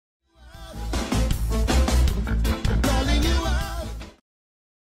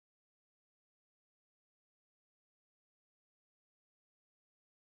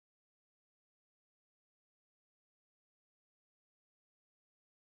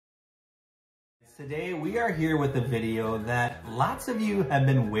Today we are here with a video that lots of you have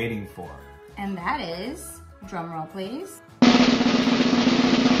been waiting for. And that is, drum roll please.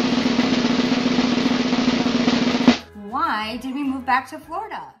 Why did we move back to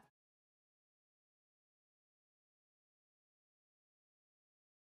Florida?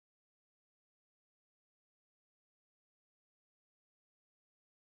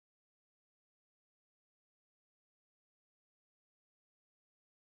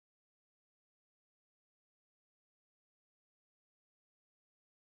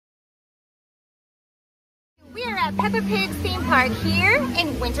 We are at Peppa Pig's theme park here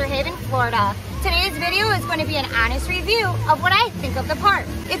in Winter Haven, Florida. Today's video is going to be an honest review of what I think of the park.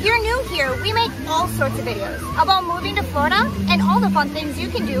 If you're new here, we make all sorts of videos about moving to Florida and all the fun things you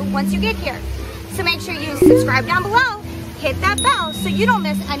can do once you get here. So make sure you subscribe down below, hit that bell so you don't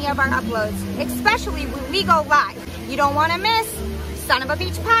miss any of our uploads, especially when we go live. You don't want to miss Son of a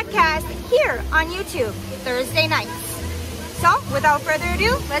Beach podcast here on YouTube Thursday nights. So without further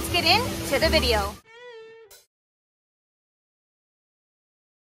ado, let's get into the video.